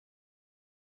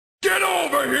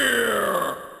Get over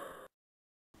here!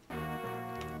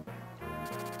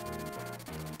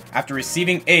 After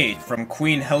receiving aid from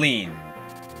Queen Helene,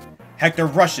 Hector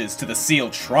rushes to the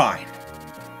sealed shrine.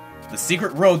 The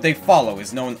secret road they follow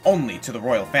is known only to the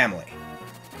royal family.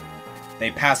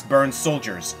 They pass burned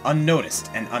soldiers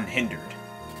unnoticed and unhindered.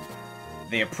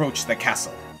 They approach the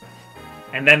castle.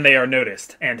 And then they are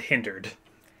noticed and hindered.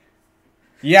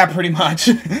 Yeah, pretty much.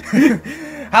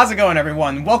 How's it going,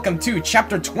 everyone? Welcome to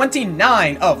Chapter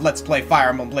 29 of Let's Play Fire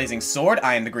Emblem Blazing Sword.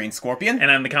 I am the Green Scorpion. And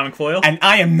I'm the Comic Foil. And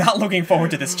I am not looking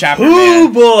forward to this chapter, Oh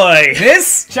man. boy!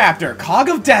 This chapter, Cog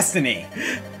of Destiny.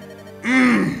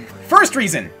 First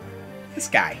reason. This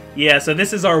guy. Yeah, so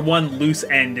this is our one loose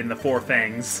end in the Four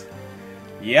Fangs.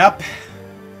 Yep.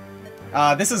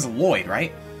 This is Lloyd,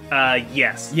 right?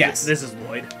 Yes. Yes. This is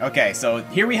Lloyd. Okay, so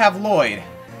here we have Lloyd.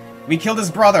 We killed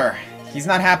his brother. He's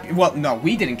not happy. Well, no,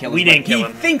 we didn't kill his brother. We didn't kill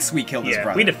him. He thinks we killed his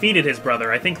brother. We defeated his brother.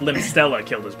 I think Limstella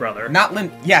killed his brother. Not Lim...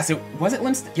 Yes, was it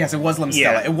Limstella? Yes, it was Limstella.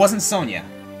 Yeah. It wasn't Sonia.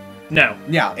 No.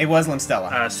 Yeah, it was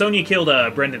Limstella. Sonia killed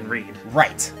Brendan Reed.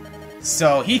 Right.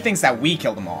 So he thinks that we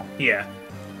killed them all. Yeah.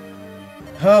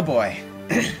 Oh boy.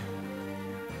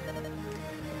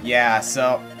 Yeah,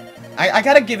 so I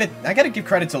gotta give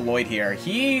credit to Lloyd here.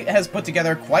 He has put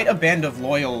together quite a band of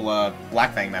loyal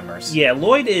Black Fang members. Yeah,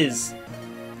 Lloyd is...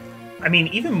 I mean,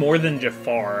 even more than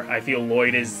Jafar, I feel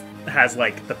Lloyd has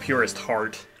like the purest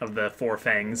heart of the Four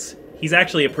Fangs. He's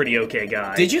actually a pretty okay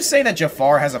guy. Did you say that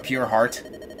Jafar has a pure heart?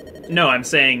 No, I'm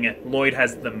saying Lloyd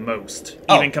has the most,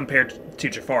 even compared to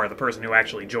Jafar, the person who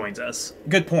actually joins us.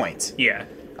 Good point. Yeah.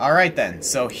 Alright then,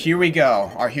 so here we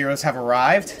go. Our heroes have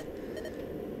arrived.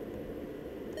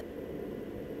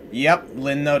 Yep,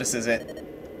 Lynn notices it.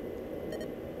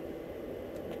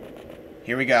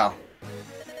 Here we go.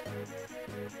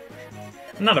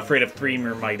 I'm not afraid of three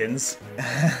Myrmidons.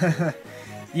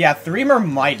 Yeah, three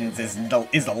Myrmidons is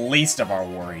the least of our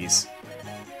worries.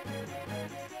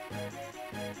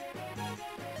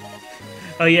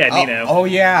 Oh yeah, Nino. Oh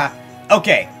yeah.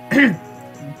 Okay.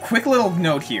 Quick little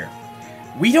note here.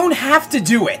 We don't have to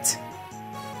do it.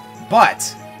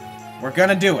 But we're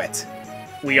gonna do it.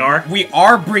 We are? We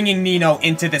are bringing Nino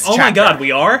into this chapter. Oh my god,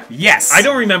 we are? Yes. I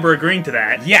don't remember agreeing to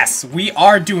that. Yes, we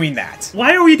are doing that.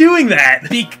 Why are we doing that?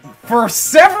 For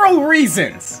several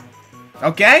reasons.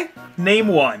 Okay? Name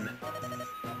one.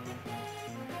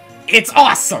 It's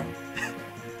awesome.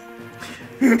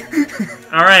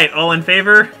 Alright, all in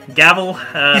favor? Gavel,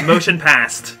 motion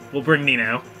passed. We'll bring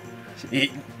Nino.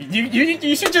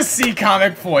 You should just see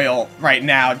Comic Foil right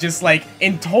now, just like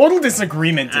in total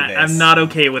disagreement to this. I'm not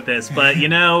okay with this, but you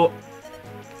know...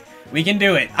 We can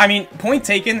do it. I mean, point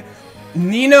taken,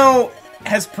 Nino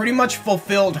has pretty much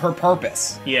fulfilled her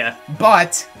purpose. Yeah.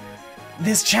 But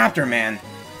this chapter, man,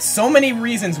 so many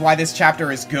reasons why this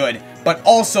chapter is good, but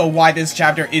also why this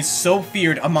chapter is so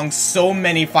feared among so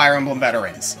many Fire Emblem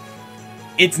veterans.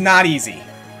 It's not easy.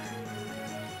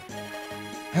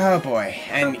 Oh boy,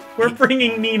 and we're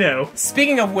bringing Nino.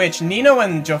 Speaking of which, Nino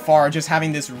and Jafar are just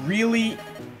having this really...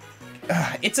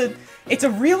 it's a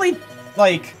really,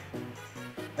 like...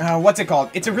 what's it called?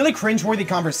 It's a really cringeworthy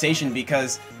conversation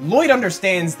because Lloyd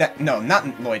understands that... No,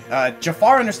 not Lloyd.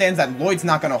 Jafar understands that Lloyd's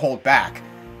not gonna hold back.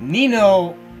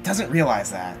 Nino doesn't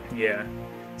realize that. Yeah.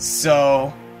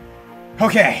 So...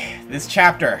 Okay, this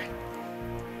chapter...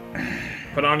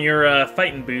 Put on your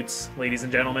fighting boots, ladies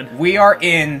and gentlemen. We are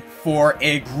in for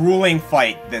a grueling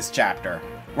fight this chapter.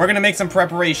 We're gonna make some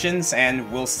preparations,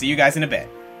 and we'll see you guys in a bit.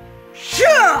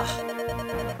 Sure!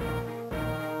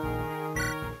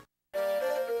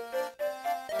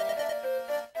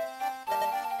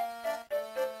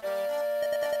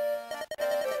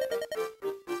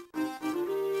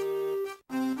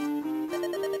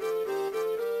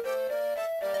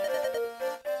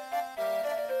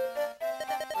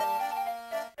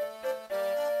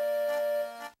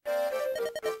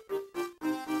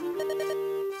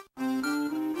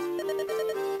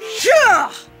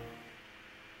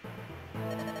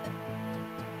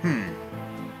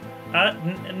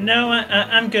 No,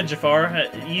 I'm good, Jafar.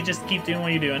 You just keep doing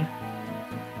what you're doing.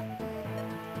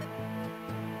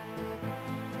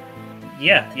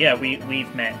 Yeah,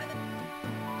 we've met.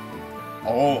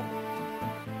 Oh.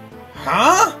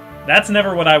 Huh? That's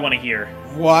never what I want to hear.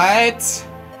 What?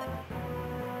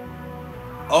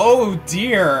 Oh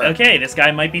dear. Okay, this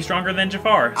guy might be stronger than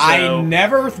Jafar, so... I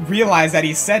never realized that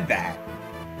he said that.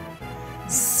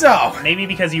 So... Maybe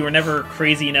because you were never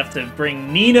crazy enough to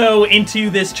bring Nino into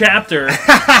this chapter.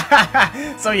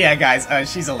 So yeah, guys,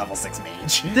 she's a level 6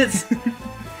 mage.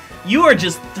 You are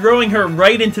just throwing her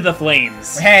right into the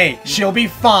flames. Hey, she'll be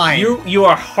fine. You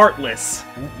are heartless.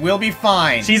 We'll be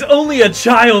fine. She's only a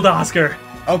child, Oscar.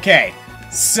 Okay,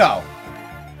 so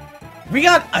we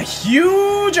got a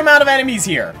huge amount of enemies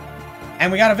here,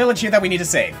 and we got a village here that we need to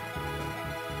save.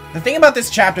 The thing about this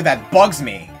chapter that bugs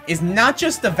me is not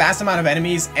just the vast amount of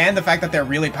enemies and the fact that they're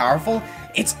really powerful,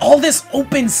 it's all this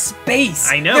open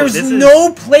space. I know. There's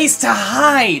no place to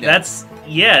hide.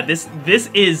 Yeah, this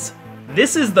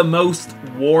is the most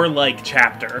warlike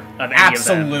chapter of any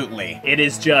Absolutely. of them. It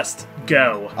is just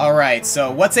go. Alright,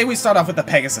 so let's say we start off with the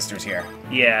Pegasisters here.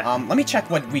 Yeah. Let me check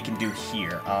what we can do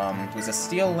here. There's a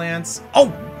Steel Lance. Oh,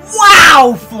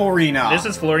 wow, Florina! This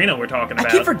is Florina we're talking about.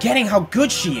 I keep forgetting how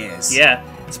good she is. Yeah.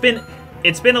 It's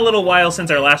been a little while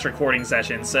since our last recording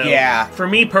session, so yeah. For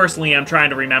me personally, I'm trying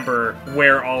to remember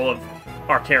where all of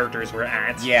our characters were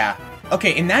at. Yeah.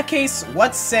 Okay, in that case,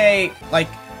 let's say, like,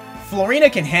 Florina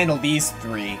can handle these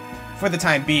three for the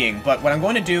time being, but what I'm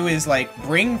going to do is, like,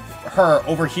 bring her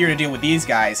over here to deal with these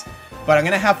guys, but I'm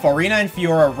going to have Florina and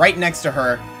Fiora right next to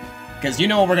her, because you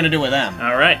know what we're going to do with them.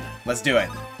 Alright. Let's do it.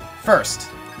 First,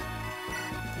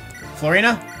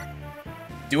 Florina,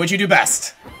 do what you do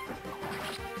best.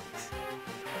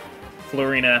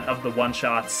 Florina of the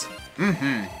one-shots.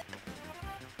 Mm-hmm.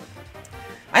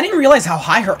 I didn't realize how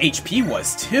high her HP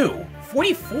was, too.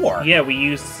 44. Yeah, we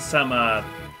used some,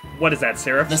 what is that,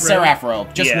 Seraph? The Seraph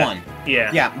robe. Just one.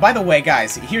 Yeah. Yeah, by the way,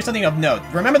 guys, here's something of note.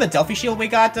 Remember the Delphi shield we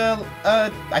got,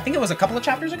 I think it was a couple of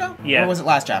chapters ago? Yeah. Or was it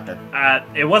last chapter?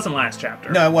 It wasn't last chapter.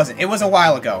 No, it wasn't. It was a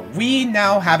while ago. We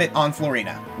now have it on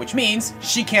Florina, which means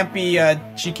she can't be,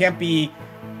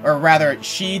 or rather,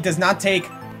 she does not take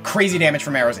crazy damage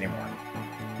from arrows anymore,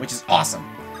 which is awesome.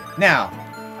 Now,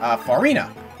 Florina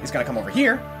is gonna come over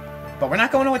here, but we're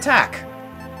not going to attack.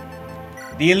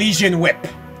 The Elysian Whip.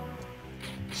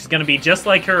 She's gonna be just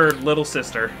like her little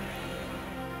sister.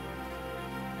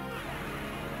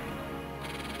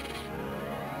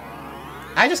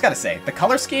 I just gotta say, the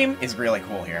color scheme is really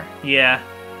cool here. Yeah.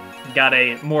 Got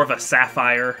more of a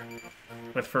sapphire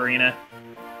with Farina.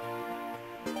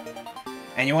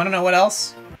 And you wanna know what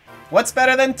else? What's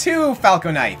better than 2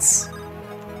 Falconites?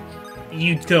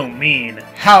 You don't mean...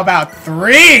 How about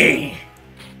 3?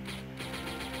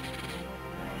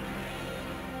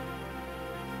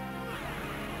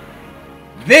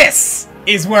 This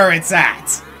is where it's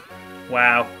at.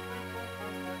 Wow.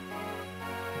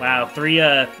 Wow, 3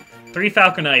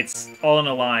 Falconites all in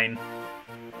a line.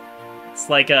 It's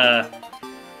like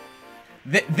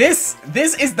This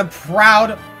is the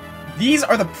proud... These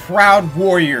are the proud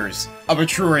warriors of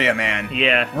Etruria, man.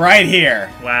 Yeah. Right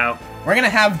here. Wow. We're gonna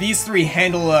have these 3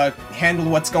 handle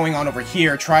what's going on over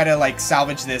here, try to, like,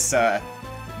 salvage this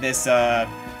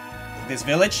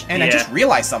village, and I just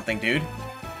realized something, dude.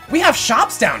 We have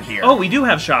shops down here. Oh, we do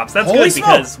have shops. That's Holy good,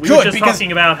 because we were just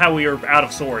talking about how we were out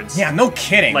of swords. Yeah, no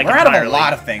kidding. Like, we're out of a entirely.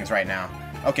 lot of things right now.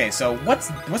 Okay, so what's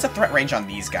the threat range on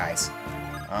these guys?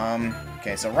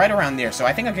 Okay, so right around there. So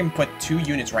I think I can put 2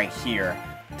 units right here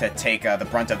to take the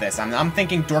brunt of this. I'm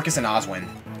thinking Dorcas and Oswin.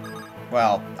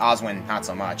 Well, Oswin, not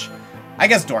so much. I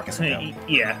guess Dorcas will go.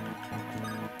 Yeah.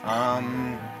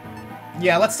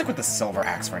 Yeah, let's stick with the Silver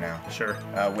Axe for now. Sure.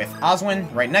 With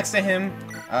Oswin right next to him,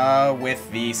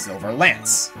 with the Silver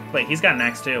Lance. Wait, he's got an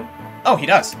axe too. Oh, he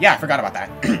does. Yeah, I forgot about that.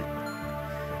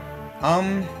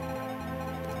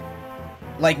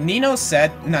 Like Nino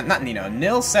said, no, not Nino.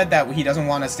 Nil said that he doesn't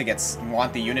want us to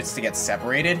want the units to get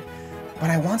separated,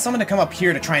 but I want someone to come up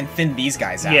here to try and thin these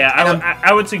guys out. Yeah,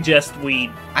 I would suggest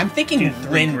we. I'm thinking do 3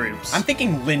 Lyn. groups. I'm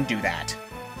thinking Lyn do that.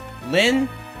 Lyn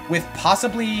with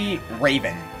possibly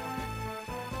Raven.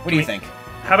 What do you think?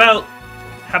 How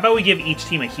about we give each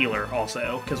team a healer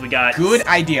also? Because we got... Good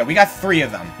idea. We got 3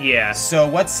 of them. Yeah. So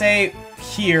let's say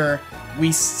here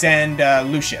we send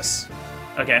Lucius.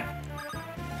 Okay.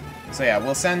 So yeah,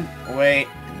 we'll send... Wait,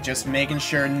 just making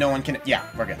sure no one can... Yeah,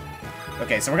 we're good.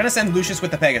 Okay, so we're gonna send Lucius with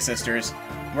the Pegasisters.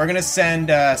 We're gonna send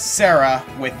Sarah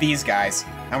with these guys.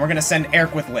 And we're gonna send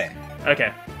Eric with Lyn.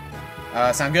 Okay.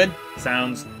 Sound good?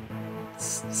 Sounds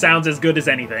as good as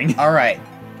anything. Alright.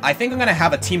 I think I'm gonna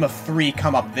have a team of 3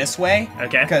 come up this way.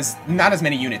 Okay. Because not as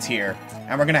many units here.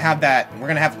 And we're gonna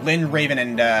have Lyn, Raven,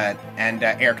 and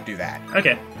Eric do that.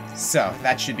 Okay. So,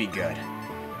 that should be good.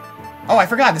 Oh, I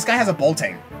forgot, this guy has a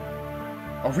bolting.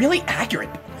 A really accurate...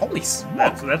 Holy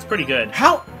smoke. That's pretty good.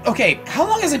 Okay, how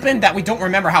long has it been that we don't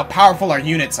remember how powerful our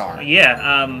units are?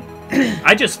 Yeah,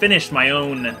 I just finished my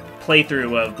own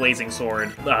playthrough of Blazing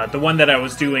Sword. The one that I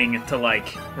was doing to,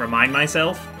 like, remind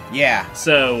myself. Yeah.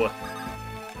 So...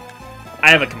 I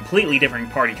have a completely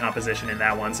different party composition in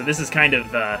that one, so this is kind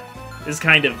of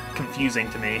confusing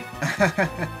to me.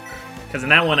 Because in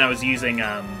that one I was using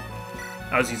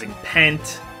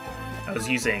Pent, I was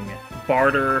using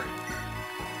Barter,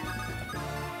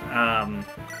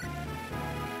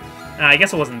 I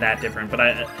guess it wasn't that different, but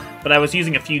I was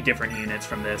using a few different units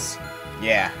from this.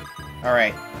 Yeah. All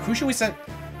right. Who should we send?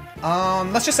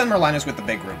 Let's just send Merlinus with the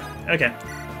big group. Okay.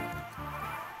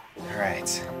 All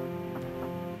right.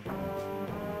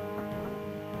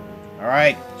 All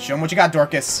right. Show him what you got,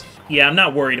 Dorcas. Yeah, I'm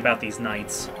not worried about these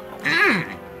knights.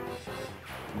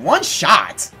 One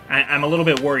shot. I'm a little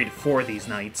bit worried for these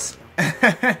knights.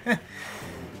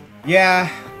 Yeah.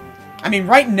 I mean,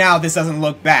 right now this doesn't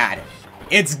look bad.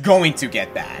 It's going to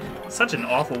get bad. Such an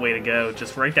awful way to go,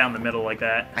 just right down the middle like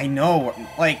that. I know.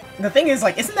 Like, the thing is,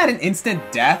 like, isn't that an instant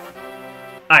death?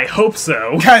 I hope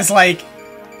so. Because, like,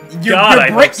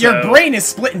 your brain is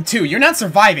split in two. You're not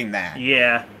surviving that.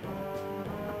 Yeah.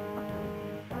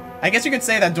 I guess you could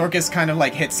say that Dorcas kind of,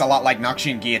 like, hits a lot like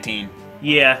Nakshin Guillotine.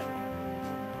 Yeah.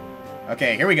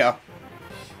 Okay, here we go.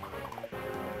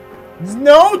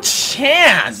 No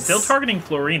chance! Still targeting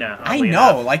Florina. I know.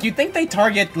 Enough. Like, you'd think they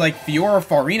target, like, Fiora or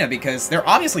Farina because they're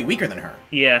obviously weaker than her.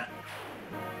 Yeah.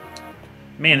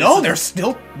 Man, no, they're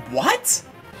still... What?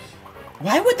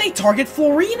 Why would they target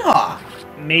Florina?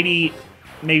 Maybe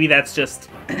that's just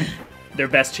their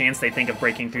best chance they think of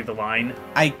breaking through the line.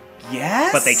 I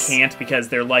guess? But they can't because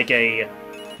they're like a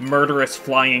murderous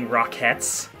flying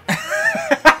rockets.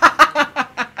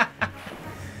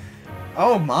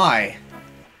 Oh my.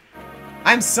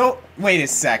 I'm so... Wait a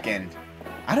second.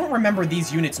 I don't remember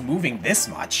these units moving this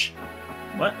much.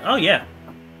 What? Oh, yeah.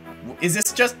 Is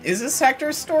this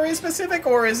Hector's story specific,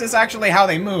 or is this actually how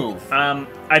they move?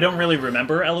 I don't really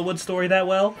remember Ellawood's story that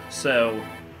well, so...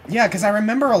 Yeah, because I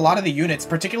remember a lot of the units,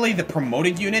 particularly the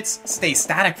promoted units, stay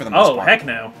static for the most part. Oh, heck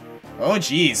no. Oh,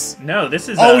 jeez. No, this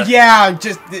is... Oh, yeah,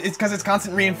 just... It's because it's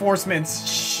constant reinforcements.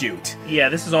 Shoot. Yeah,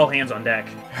 this is all hands on deck.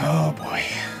 Oh, boy.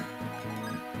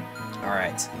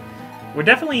 Alright. We're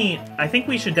definitely... I think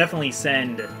we should definitely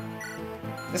send...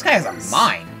 This guy has a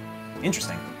mine.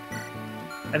 Interesting.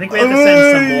 I think we have to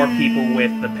send some more people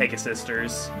with the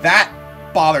Pegasisters. That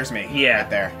bothers me. Yeah, right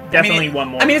there. Definitely one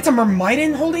more. I mean, it's a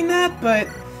Myrmidon holding that, but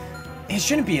it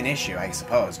shouldn't be an issue, I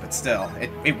suppose. But still,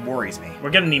 it worries me.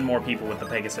 We're gonna need more people with the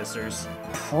Pegasisters.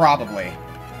 Probably.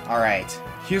 Alright,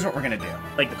 here's what we're gonna do.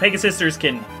 Like, the Pegasisters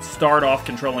can start off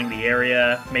controlling the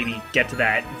area, maybe get to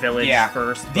that village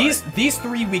first. But... These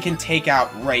three we can take out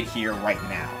right here, right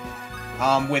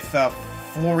now. With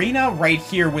Florina right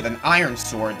here with an iron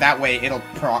sword. That way it'll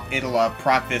proc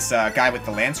this guy with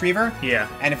the Lance Reaver. Yeah.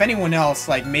 And if anyone else,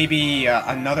 like maybe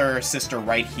another sister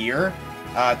right here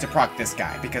to proc this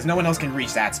guy, because no one else can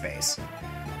reach that space.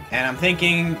 And I'm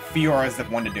thinking Fiora is the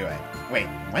one to do it. Wait,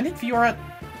 when did Fiora?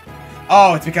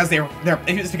 Oh, it's because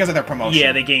it's because of their promotion.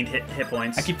 Yeah, they gained hit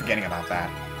points. I keep forgetting about that.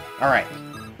 All right,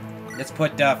 let's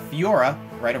put Fiora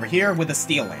right over here with the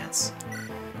Steel Lance.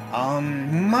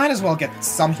 Might as well get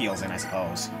some heals in, I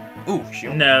suppose. Ooh,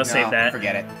 shield. No, save that.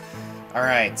 Forget it.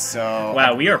 Alright, so...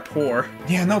 Wow, we are poor.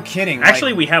 Yeah, no kidding.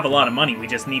 Actually, we have a lot of money. We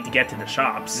just need to get to the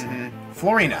shops.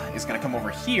 Florina is gonna come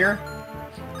over here.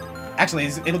 Actually,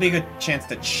 it'll be a good chance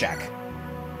to check.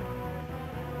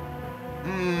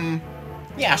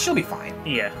 Yeah, she'll be fine.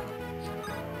 Yeah.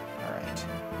 Alright.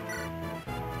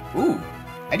 Ooh,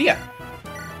 idea.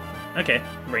 Okay,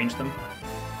 range them.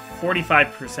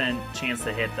 45% chance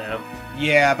to hit, though.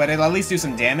 Yeah, but it'll at least do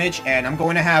some damage, and I'm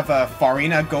going to have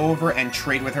Farina go over and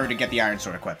trade with her to get the Iron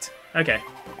Sword equipped. Okay.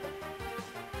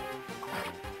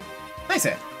 Nice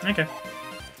hit. Okay.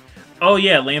 Oh,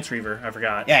 yeah, Lance Reaver. I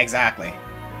forgot. Yeah, exactly.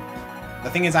 The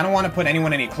thing is, I don't want to put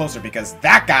anyone any closer, because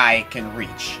that guy can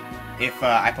reach if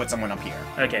I put someone up here.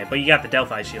 Okay, but you got the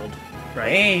Delphi shield,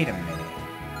 right? Wait a minute.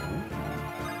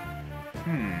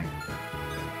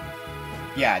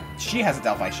 Yeah, she has a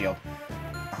Delphi shield.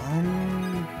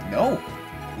 No.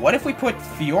 What if we put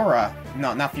Fiora,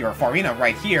 no, not Fiora, Farina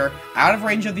right here, out of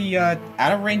range of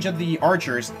the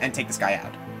archers, and take this guy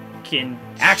out?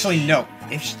 Actually, no.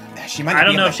 If she might not I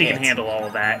don't be know able if she to can handle all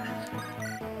of that.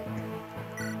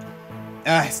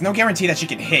 It's no guarantee that she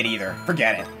can hit either.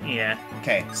 Forget it. Yeah.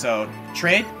 Okay, so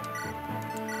trade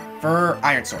for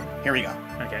Iron Sword. Here we go.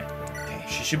 Okay. Okay,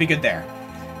 she should be good there.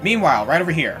 Meanwhile, right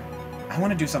over here, I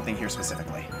want to do something here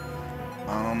specifically.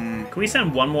 Can we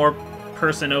send one more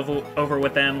person over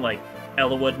with them, like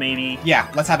Ellawood maybe?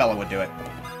 Yeah, let's have Ellawood do it.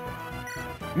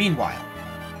 Meanwhile,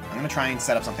 I'm going to try and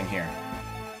set up something here.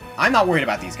 I'm not worried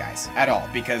about these guys at all,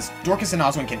 because Dorcas and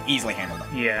Oswin can easily handle them.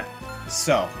 Yeah.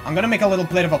 So, I'm going to make a little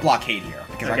bit of a blockade here,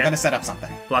 because I'm going to set up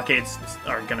something. Blockades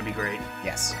are going to be great.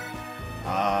 Yes.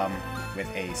 With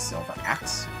a silver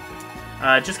axe.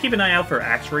 Just keep an eye out for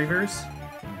axe reavers.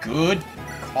 Good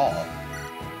call.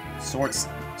 Sword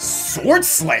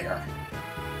Slayer!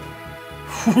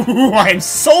 I'm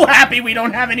so happy we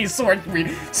don't have any sword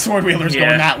wielders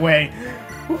going that way.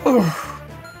 Whew.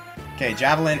 Okay,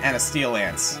 Javelin and a Steel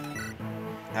Lance.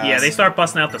 Yeah, they start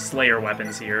busting out the Slayer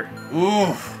weapons here.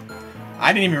 Ooh.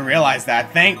 I didn't even realize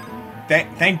that. Thank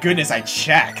goodness I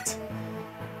checked.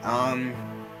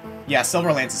 Yeah,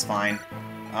 Silver Lance is fine.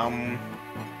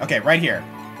 Okay, right here.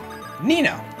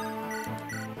 Nino.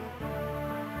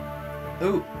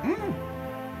 Ooh.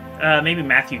 Maybe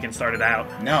Matthew can start it out.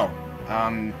 No.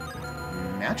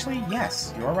 Actually,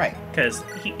 yes, you're right. Because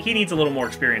he needs a little more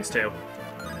experience, too.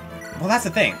 Well, that's the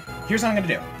thing. Here's what I'm gonna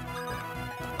do.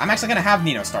 I'm actually gonna have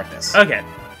Nino start this. Okay.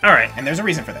 Alright. And there's a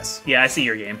reason for this. Yeah, I see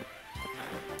your game.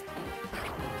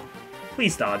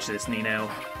 Please dodge this, Nino.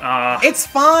 It's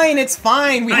fine, it's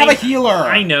fine. We have a healer.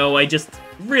 I know, I just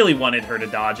really wanted her to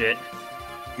dodge it.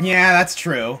 Yeah, that's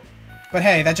true. But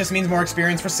hey, that just means more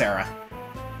experience for Sarah.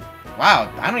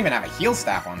 Wow, I don't even have a heal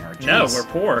staff on her. Jeez. No, we're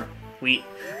poor. We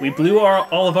blew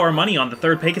all of our money on the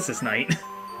third Pegasus night.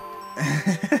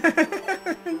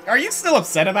 Are you still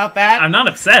upset about that? I'm not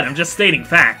upset, I'm just stating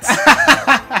facts.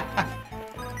 I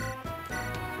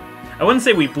wouldn't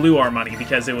say we blew our money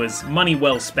because it was money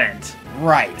well spent.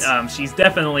 Right. She's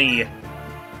definitely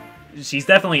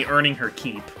earning her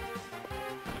keep.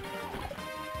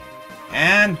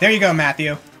 And there you go,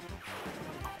 Matthew.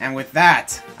 And with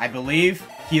that, I believe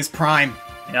he is prime.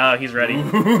 Oh, he's ready.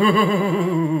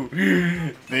 Ooh,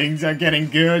 things are getting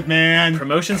good, man.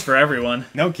 Promotions for everyone.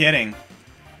 No kidding.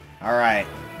 Alright.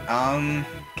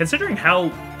 Considering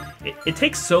how it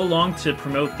takes so long to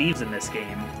promote thieves in this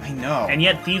game. I know. And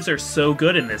yet thieves are so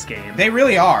good in this game. They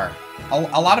really are. A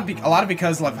lot of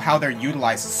because of how they're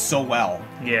utilized so well.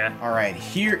 Yeah. Alright,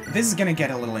 here, this is gonna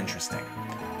get a little interesting.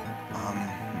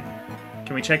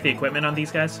 Can we check the equipment on these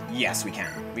guys? Yes, we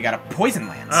can. We got a Poison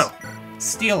Lance. Oh.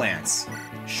 Steel Lance.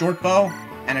 Short Bow,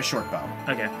 and a Short Bow.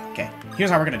 Okay. Okay, here's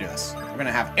how we're gonna do this. We're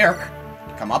gonna have Eric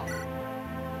come up.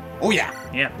 Oh yeah.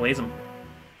 Yeah, blaze him.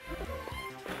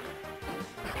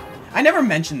 I never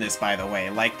mentioned this, by the way.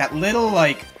 Like, that little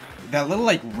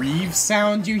Reeve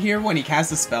sound you hear when he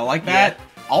casts a spell like that. Yeah.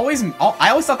 I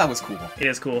always thought that was cool. It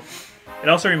is cool. It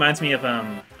also reminds me of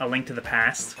A Link to the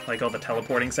Past, like all the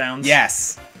teleporting sounds.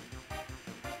 Yes.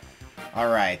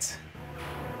 Alright.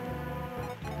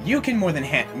 You're more than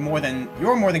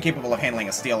capable of handling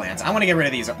a Steel Lance. I want to get rid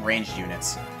of these ranged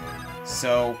units.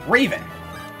 So, Raven.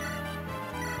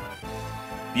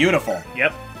 Beautiful.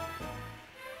 Yep.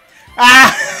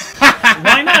 Ah!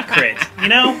 Why not crit? You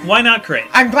know, why not crit?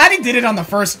 I'm glad he did it on the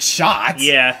first shot.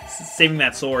 Yeah, saving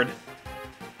that sword.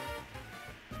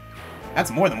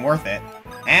 That's more than worth it.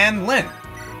 And Lynn.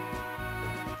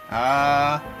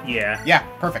 Yeah. Yeah,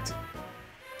 perfect.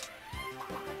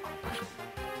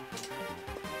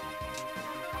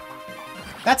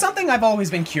 That's something I've always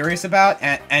been curious about,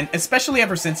 and especially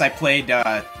ever since I played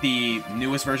the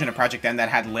newest version of Project M that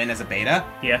had Lynn as a beta.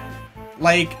 Yeah.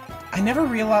 Like, I never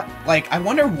realized, like, I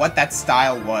wonder what that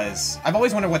style was. I've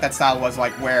always wondered what that style was,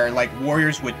 like, where, like,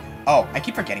 warriors would... Oh, I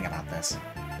keep forgetting about this.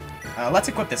 Let's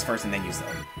equip this first and then use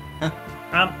them.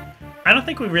 I don't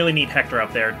think we really need Hector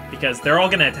up there, because they're all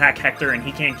going to attack Hector and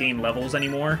he can't gain levels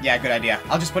anymore. Yeah, good idea.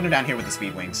 I'll just put him down here with the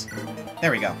speed wings. There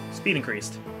we go. Speed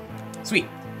increased. Sweet.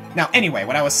 Now, anyway,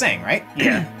 what I was saying, right?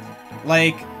 Yeah.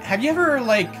 Like, have you ever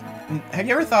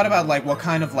thought about, like, what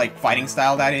kind of, like, fighting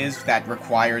style that is that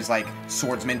requires, like,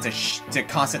 swordsmen to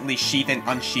constantly sheath and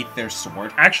unsheath their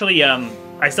sword? Actually,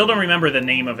 I still don't remember the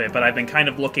name of it, but I've been kind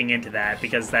of looking into that,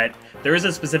 because there is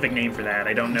a specific name for that.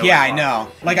 I don't know. Yeah, I know.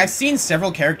 Like, I've seen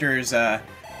several characters,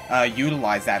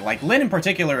 utilize that. Like, Lynn in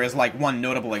particular is, like, one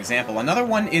notable example. Another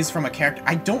one is from a character...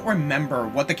 I don't remember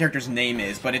what the character's name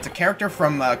is, but it's a character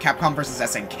from, Capcom vs.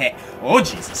 SNK. Oh,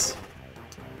 Jesus.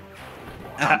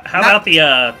 How about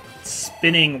the,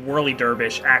 spinning whirly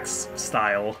dervish axe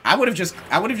style? I would have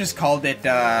just called it,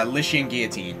 Lycian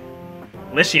Guillotine.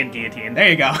 Lycian Guillotine. There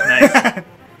you go. Nice.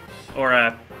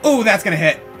 Or, Ooh, that's gonna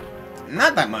hit.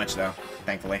 Not that much, though,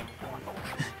 thankfully.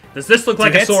 Does this look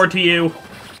like a sword to you?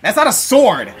 That's not a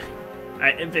sword!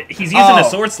 He's using a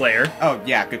Sword Slayer. Oh,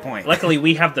 yeah, good point. Luckily,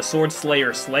 we have the Sword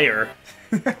Slayer Slayer.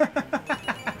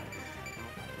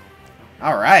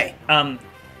 Alright.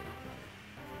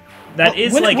 That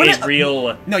is like a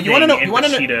real no, you want to know? You want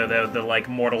to know the like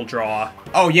mortal draw.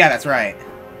 Oh yeah, that's right.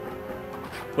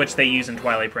 Which they use in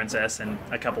Twilight Princess and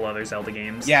a couple other Zelda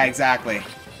games. Yeah, exactly.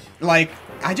 Like,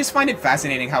 I just find it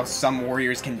fascinating how some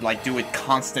warriors can like do it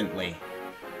constantly.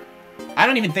 I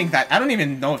don't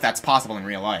even know if that's possible in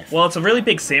real life. Well, it's a really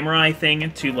big samurai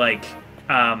thing to like,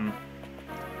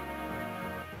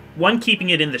 one,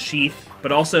 keeping it in the sheath,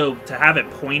 but also to have it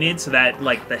pointed so that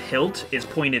like the hilt is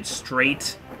pointed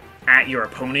straight at your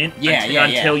opponent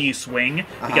until you swing.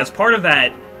 Because part of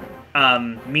that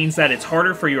means that it's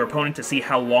harder for your opponent to see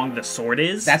how long the sword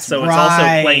is. That's so right. It's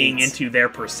also playing into their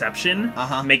perception,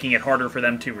 Uh-huh. making it harder for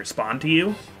them to respond to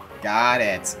you. Got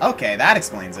it. Okay, that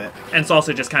explains it. And it's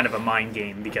also just kind of a mind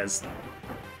game, because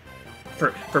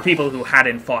for people who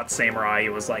hadn't fought samurai,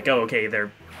 it was like, oh, okay,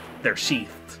 they're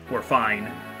sheathed, we're fine.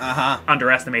 Uh-huh.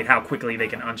 Underestimate how quickly they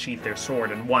can unsheath their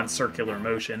sword in one circular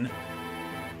motion.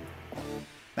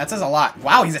 That says a lot.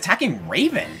 Wow, he's attacking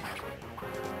Raven.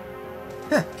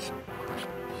 Huh.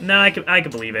 No, I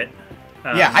could believe it.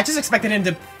 Yeah, I just expected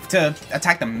him to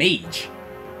attack the mage.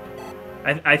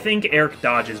 I think Eric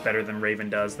dodges better than Raven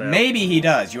does, though. Maybe he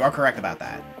does. You are correct about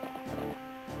that.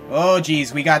 Oh,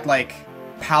 geez. We got, like,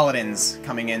 paladins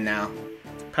coming in now.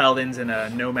 Paladins and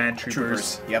nomad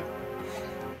troopers. Yep.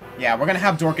 Yeah, we're gonna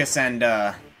have Dorcas and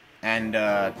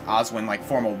Oswin, like,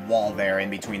 form a wall there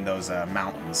in between those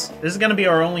mountains. This is gonna be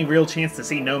our only real chance to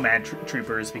see nomad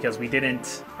troopers, because we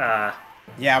didn't...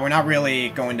 Yeah, we're not really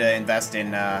going to invest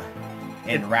in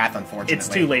Wrath, unfortunately. It's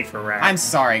too late for Wrath. I'm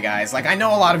sorry, guys. Like, I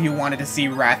know a lot of you wanted to see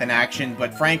Wrath in action,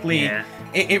 but frankly, Yeah.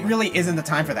 it really isn't the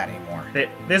time for that anymore.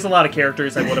 There's a lot of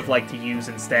characters I would have liked to use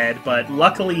instead, but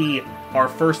luckily our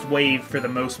first wave, for the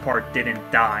most part, didn't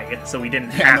die, so we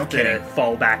didn't Yeah, have to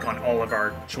fall back on all of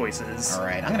our choices.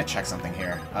 Alright, I'm gonna check something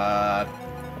here.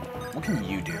 What can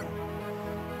you do?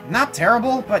 Not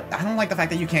terrible, but I don't like the fact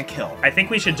that you can't kill. I think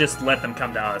we should just let them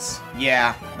come to us.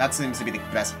 Yeah, that seems to be the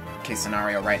best case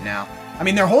scenario right now. I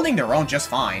mean, they're holding their own just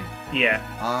fine. Yeah.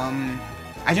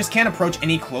 I just can't approach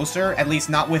any closer, at least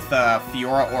not with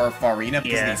Fiora or Farina,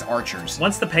 because of these archers.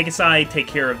 Once the Pegasi take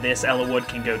care of this, Ellawood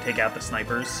can go take out the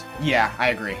snipers. Yeah, I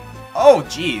agree. Oh,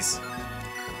 jeez.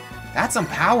 That's some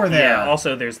power there. Yeah,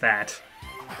 also there's that.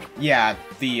 Yeah,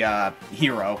 the,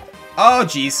 hero. Oh,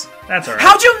 jeez. That's alright.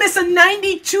 How'd you miss a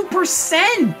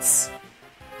 92%?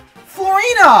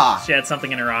 Florina! She had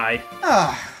something in her eye.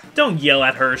 Ugh. Don't yell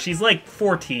at her, she's like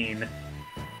 14.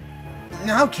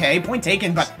 Okay, point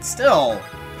taken, but still,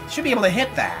 should be able to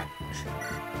hit that.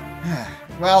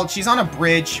 Well, she's on a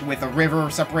bridge with a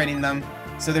river separating them,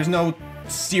 so there's no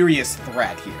serious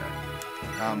threat here.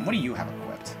 What do you have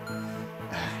equipped?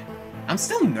 I'm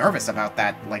still nervous about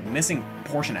that, like, missing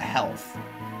portion of health.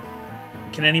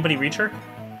 Can anybody reach her?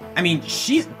 I mean,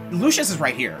 Lucius is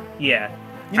right here. Yeah.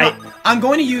 You know, I'm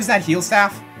going to use that heal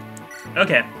staff.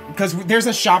 Okay. Because there's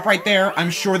a shop right there.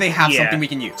 I'm sure they have something we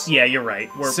can use. Yeah, you're right.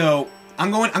 So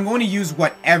I'm going to use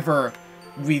whatever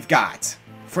we've got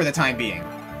for the time being.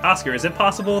 Oscar, is it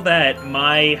possible that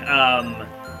my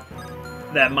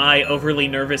overly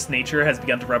nervous nature has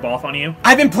begun to rub off on you?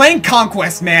 I've been playing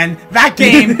Conquest, man. That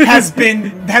game has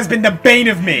been the bane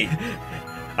of me.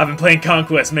 I've been playing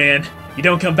Conquest, man. You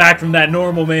don't come back from that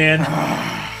normal, man.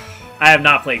 I have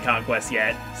not played Conquest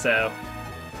yet, so...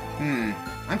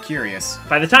 I'm curious.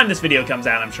 By the time this video comes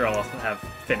out, I'm sure I'll have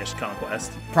finished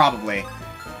Conquest. Probably.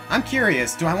 I'm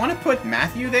curious, do I want to put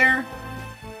Matthew there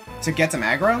to get some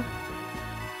aggro?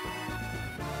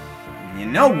 You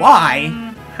know why?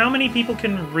 How many people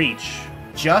can reach?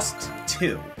 Just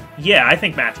 2. Yeah, I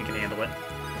think Matthew can handle it.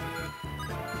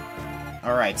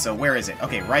 Alright, so where is it?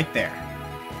 Okay, right there.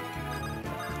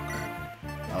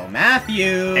 Oh,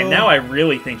 Matthew! And now I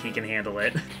really think he can handle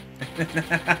it.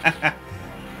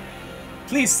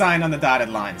 Please sign on the dotted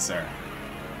line, sir.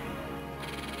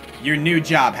 Your new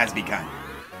job has begun.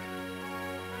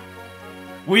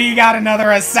 We got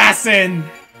another assassin!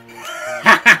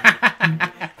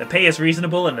 The pay is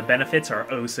reasonable and the benefits are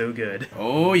oh so good.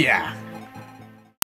 Oh yeah.